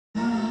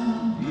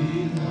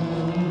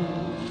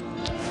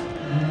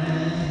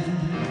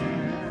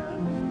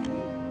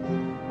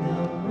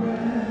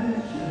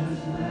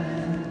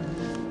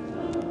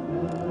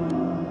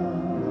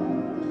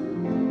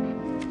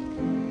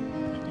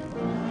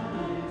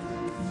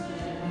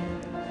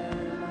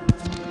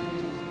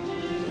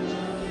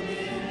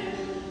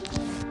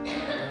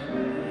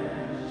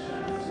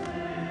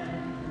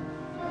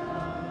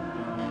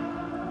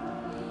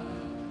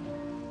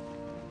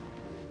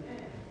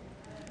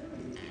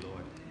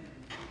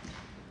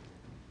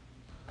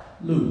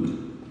Luke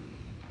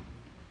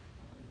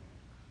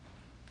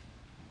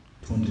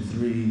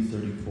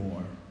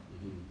 23:34.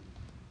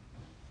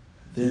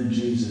 Then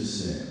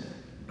Jesus said,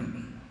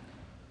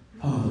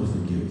 Father,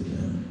 forgive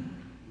them,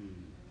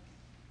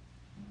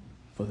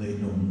 for they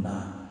know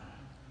not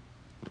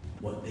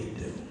what they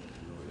do.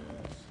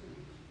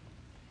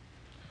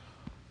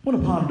 I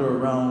want to ponder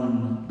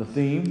around the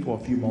theme for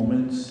a few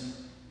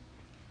moments.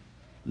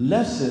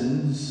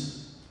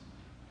 Lessons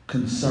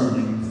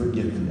concerning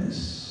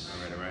forgiveness.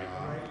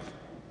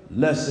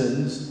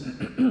 Lessons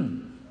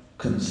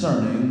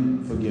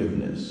concerning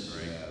forgiveness.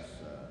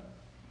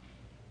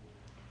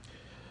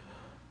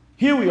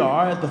 Here we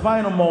are at the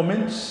final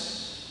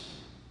moments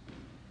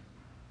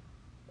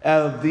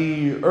of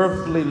the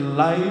earthly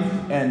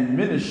life and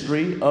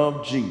ministry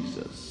of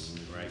Jesus.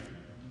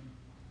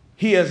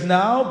 He has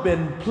now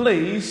been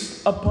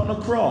placed upon a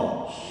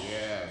cross.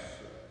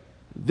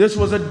 This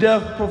was a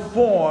death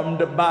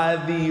performed by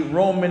the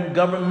Roman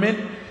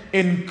government,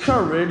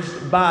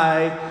 encouraged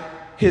by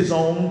his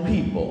own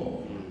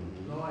people.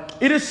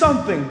 It is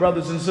something,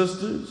 brothers and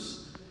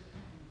sisters,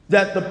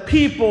 that the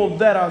people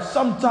that are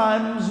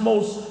sometimes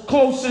most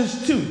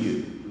closest to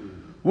you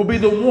will be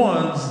the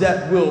ones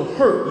that will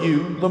hurt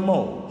you the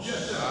most.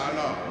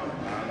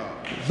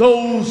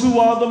 Those who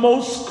are the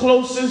most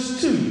closest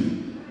to you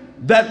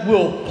that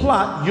will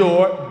plot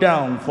your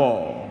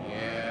downfall.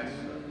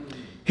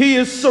 He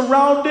is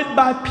surrounded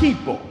by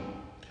people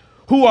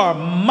who are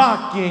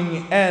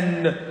mocking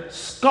and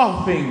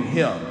scoffing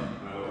him.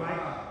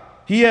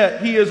 He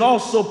is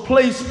also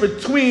placed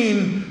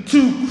between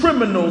two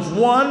criminals,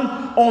 one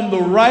on the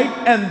right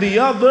and the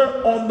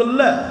other on the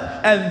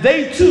left. And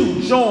they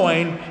too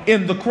join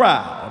in the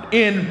crowd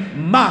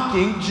in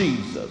mocking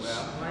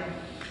Jesus.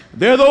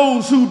 There are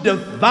those who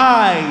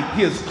divide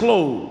his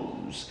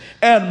clothes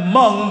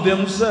among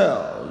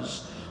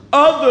themselves.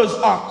 Others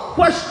are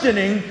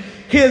questioning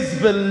his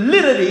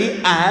validity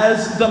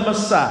as the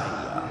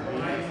Messiah.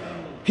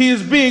 He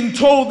is being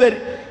told that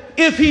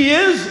if he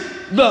is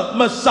the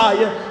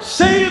Messiah,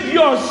 save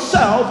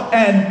yourself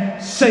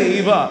and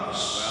save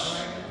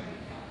us.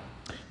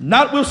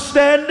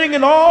 Notwithstanding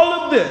in all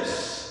of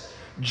this,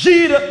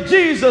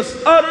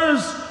 Jesus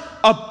utters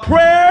a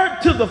prayer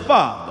to the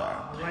Father.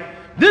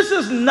 This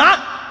is not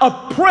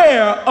a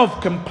prayer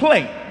of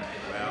complaint.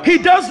 He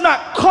does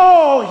not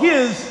call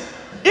his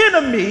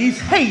enemies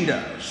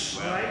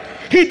haters.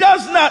 He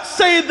does not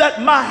say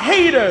that my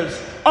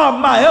haters are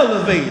my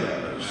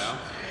elevators.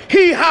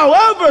 He,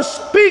 however,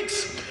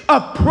 speaks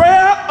a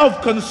prayer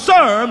of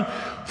concern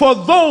for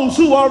those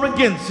who are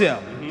against him.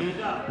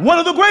 One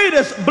of the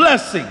greatest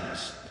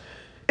blessings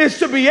is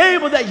to be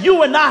able, that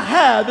you and I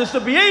have, is to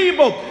be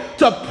able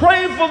to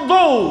pray for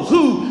those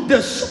who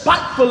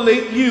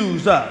despitefully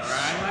use us.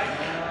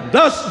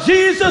 Thus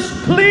Jesus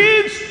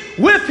pleads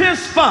with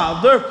his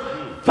Father,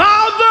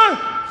 Father,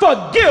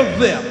 forgive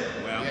them,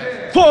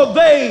 for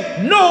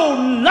they know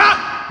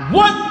not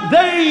what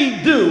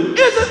they do.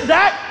 Isn't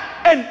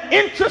that an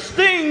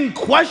interesting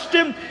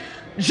question?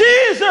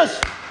 Jesus,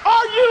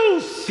 are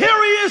you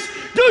serious?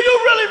 Do you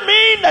really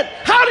mean that?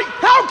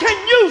 How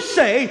can you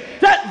say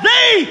that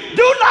they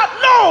do not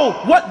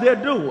know what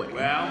they're doing?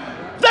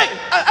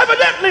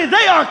 Evidently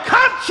they are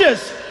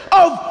conscious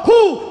of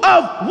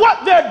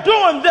what they're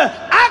doing, the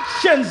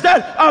actions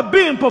that are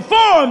being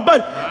performed,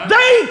 but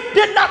they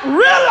did not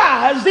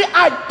realize the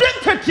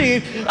identity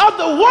of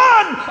the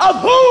one of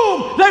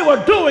whom they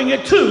were doing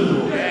it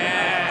to.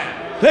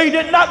 They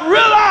did not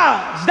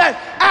realize that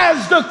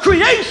as the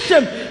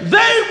creation,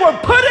 they were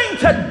putting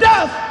to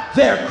death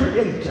their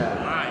creator.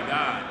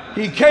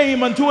 He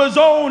came unto his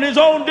own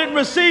didn't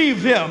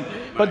receive him.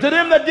 But to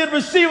them that did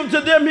receive him,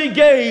 to them he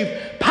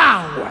gave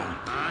power.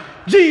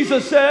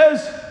 Jesus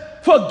says,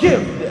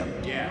 forgive them,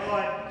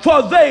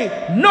 for they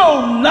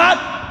know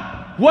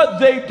not what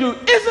they do.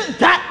 Isn't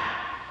that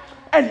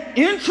an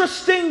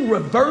interesting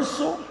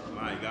reversal?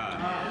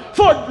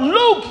 For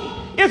Luke,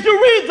 if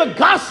you read the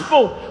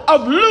Gospel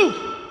of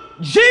Luke,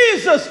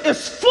 Jesus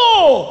is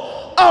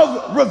full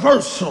of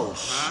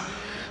reversals.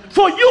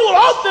 For you will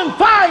often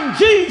find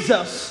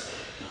Jesus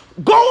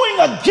going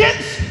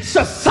against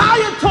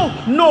societal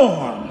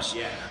norms.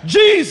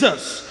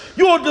 Jesus,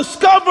 you will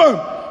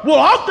discover, will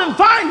often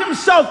find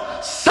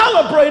himself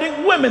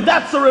celebrating women.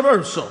 That's a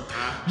reversal.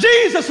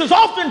 Jesus is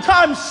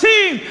oftentimes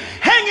seen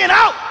hanging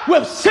out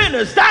with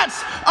sinners.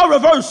 That's a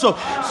reversal.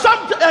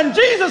 And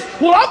Jesus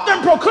will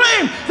often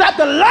proclaim that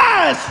the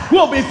last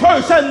will be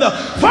first and the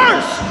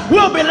first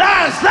will be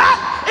last.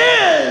 That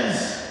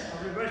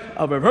is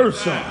a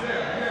reversal.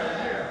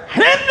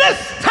 And in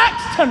this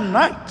text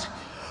tonight,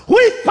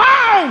 we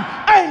find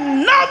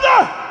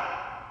another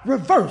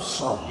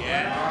reversal.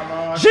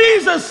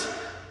 Jesus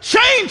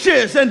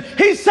changes and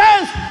he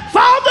says,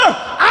 Father,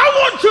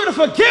 I want you to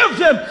forgive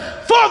them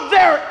for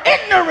their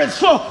ignorance,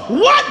 for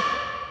what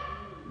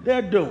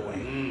they're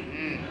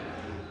doing.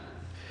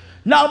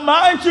 Now,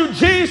 mind you,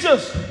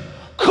 Jesus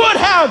could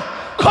have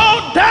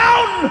called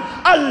down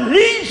a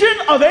legion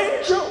of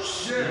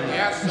angels.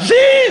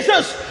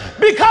 Jesus,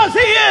 because he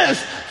is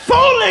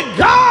fully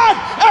God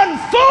and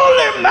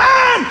fully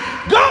man.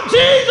 God,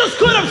 Jesus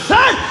could have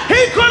said,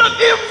 he could have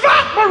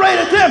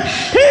evaporated them.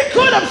 He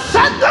could have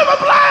set them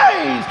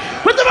ablaze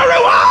with the very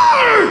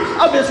words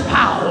of his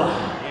power.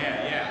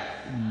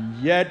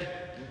 Yet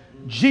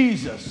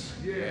Jesus,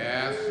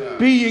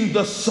 being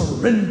the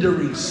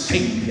surrendering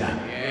Savior,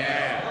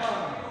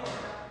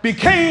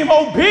 became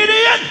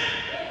obedient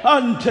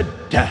unto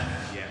death.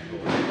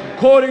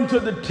 According to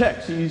the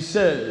text, he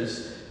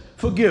says,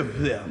 forgive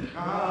them.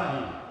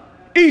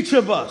 Each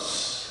of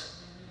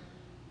us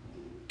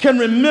can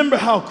remember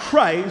how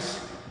Christ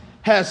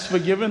has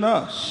forgiven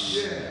us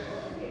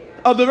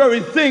of the very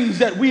things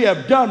that we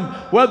have done,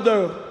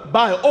 whether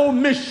by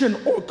omission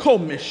or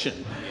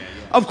commission.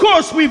 Of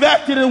course, we've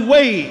acted in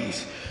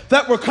ways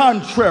that were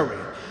contrary.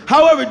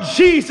 However,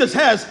 Jesus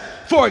has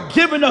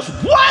forgiven us.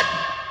 What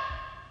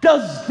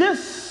does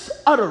this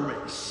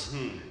utterance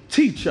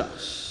teach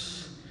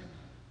us?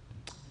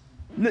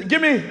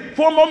 Give me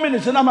 4 more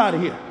minutes and I'm out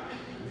of here.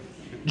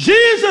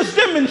 Jesus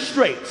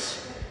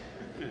demonstrates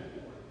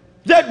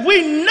that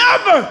we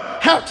never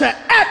have to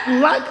act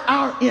like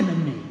our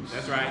enemies.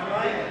 That's right.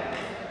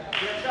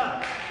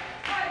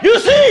 You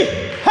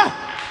see,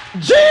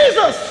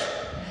 Jesus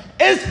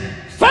is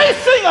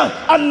facing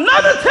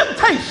another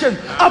temptation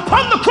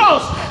upon the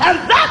cross, and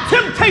that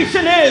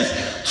temptation is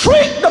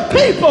treat the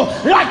people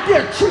like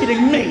they're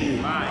treating me.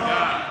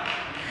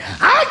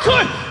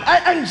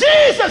 And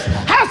Jesus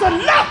has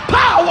enough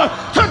power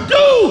to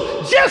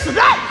do just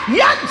that.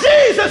 Yet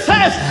Jesus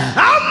says,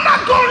 I'm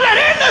not going to let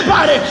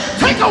anybody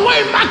take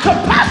away my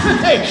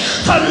capacity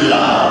to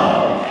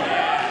love.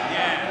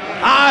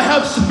 I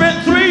have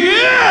spent 3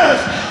 years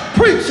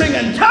preaching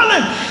and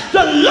telling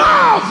to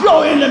love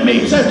your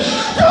enemies and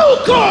do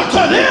good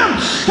to them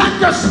that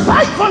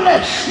despitefully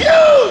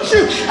use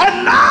you.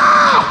 And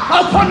now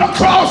upon the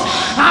cross,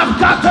 I've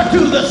got to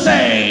do the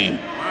same.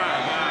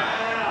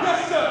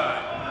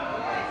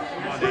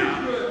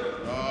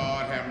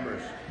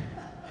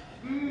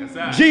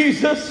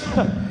 Jesus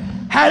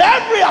had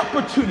every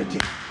opportunity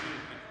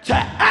to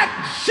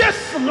act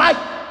just like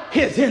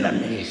his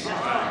enemies.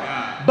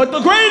 But the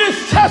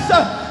greatest test,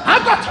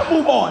 I've got to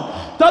move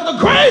on. The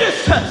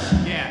greatest test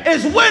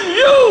is when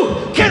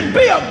you can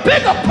be a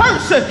bigger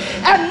person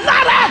and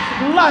not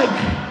act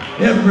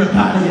like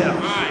everybody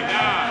else.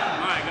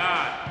 My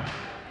God.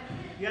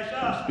 Yes,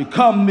 sir. It's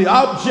become the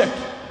object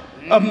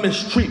of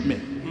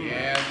mistreatment,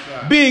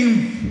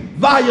 being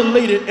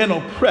violated and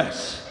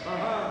oppressed.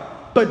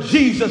 But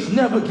Jesus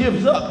never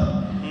gives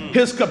up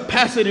his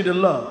capacity to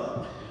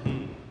love.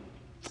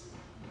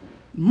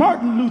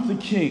 Martin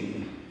Luther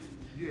King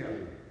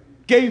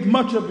gave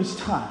much of his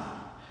time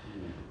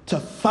to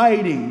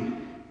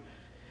fighting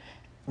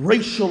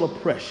racial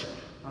oppression.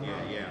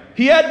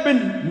 He had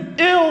been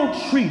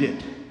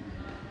ill-treated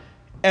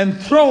and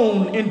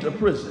thrown into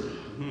prison.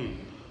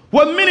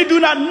 What many do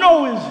not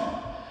know is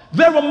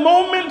there were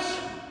moments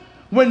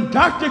when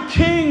Dr.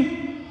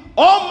 King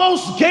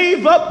almost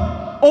gave up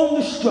on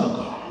the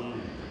struggle.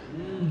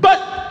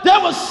 But there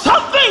was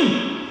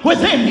something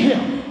within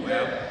him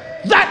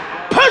that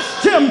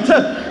pushed him to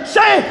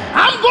say,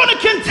 I'm going to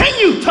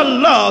continue to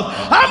love.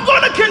 I'm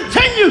going to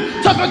continue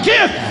to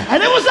forgive.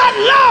 And it was that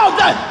love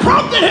that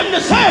prompted him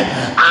to say,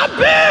 I've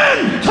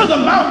been to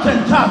the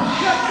mountaintop.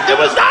 It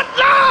was that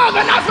love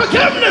and that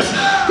forgiveness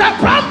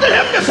that prompted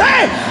him to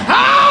say,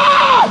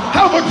 I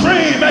have a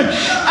dream. And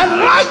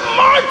like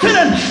Martin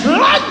and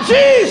like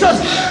Jesus,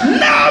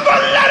 never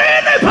let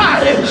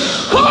anybody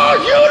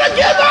cause you to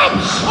give up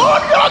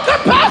on your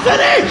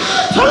capacity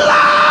to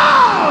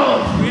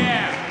love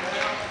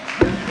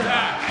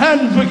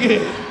and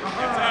forgive.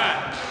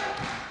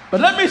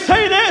 But let me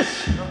say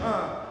this,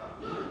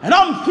 and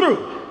I'm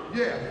through.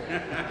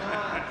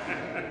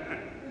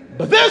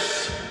 But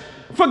this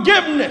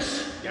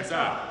forgiveness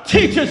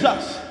teaches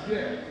us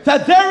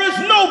that there is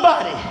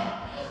nobody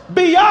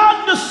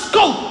beyond the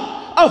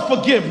scope of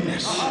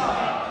forgiveness.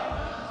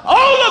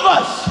 All of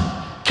us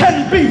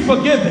can be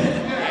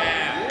forgiven.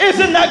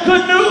 Isn't that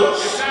good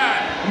news?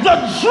 The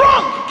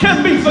drunk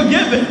can be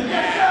forgiven.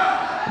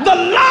 The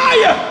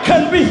liar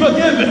can be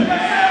forgiven.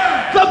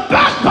 The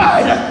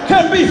backbiter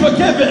can be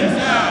forgiven.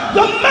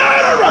 The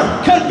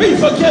murderer can be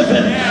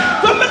forgiven.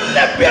 The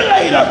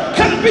manipulator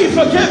can be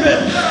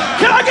forgiven.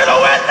 Can I get a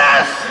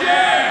witness?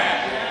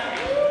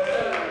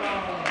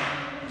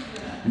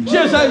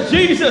 Just as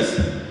Jesus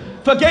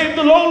forgave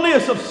the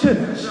lowliest of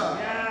sinners,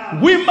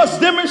 we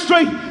must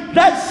demonstrate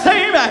that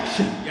same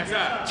action.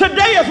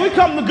 Today, as we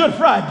come to Good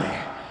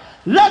Friday,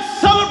 let's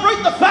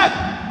celebrate the fact.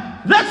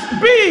 Let's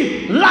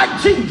be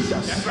like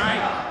Jesus.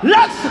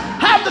 Let's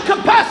have the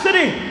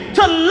capacity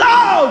to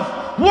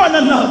love one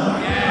another.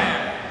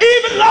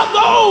 Even love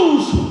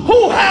those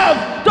who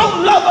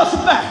don't love us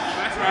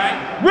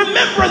back.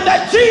 Remembering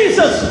that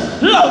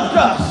Jesus loved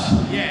us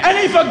and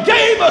he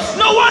forgave us.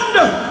 No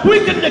wonder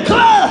we can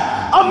declare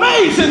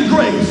amazing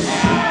grace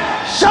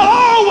shall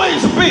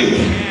always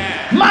be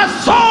my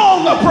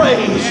song of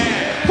praise.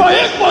 For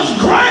it was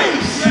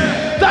grace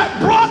that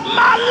brought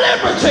my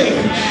liberty.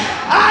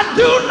 I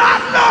do not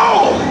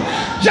know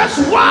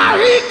just why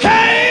he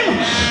came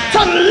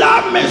to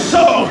love beyond me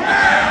so.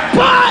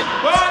 But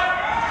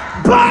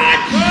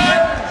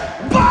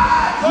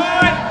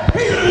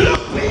he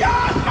looked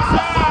beyond my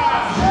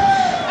faults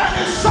and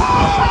he saw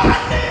my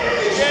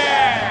needs.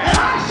 And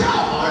I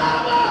shall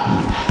forever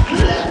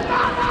lift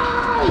my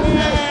eyes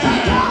to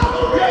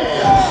Calvary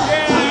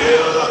to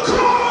view the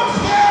cross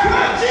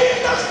where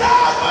Jesus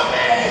died for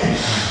me.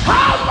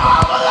 How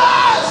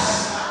marvelous!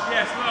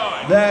 Yes,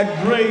 Lord. That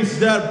grace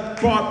that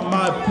brought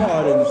my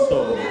pardon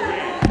soul.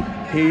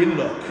 He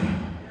looked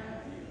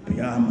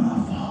beyond my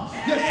faults.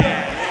 Yes, sir.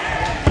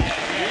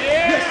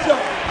 Yes, sir.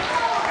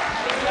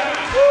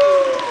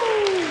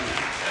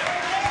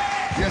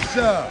 Yes,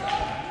 sir.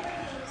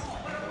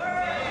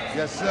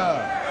 Yes, sir.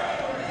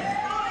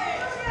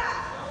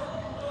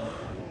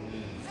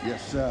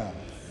 Yes, sir.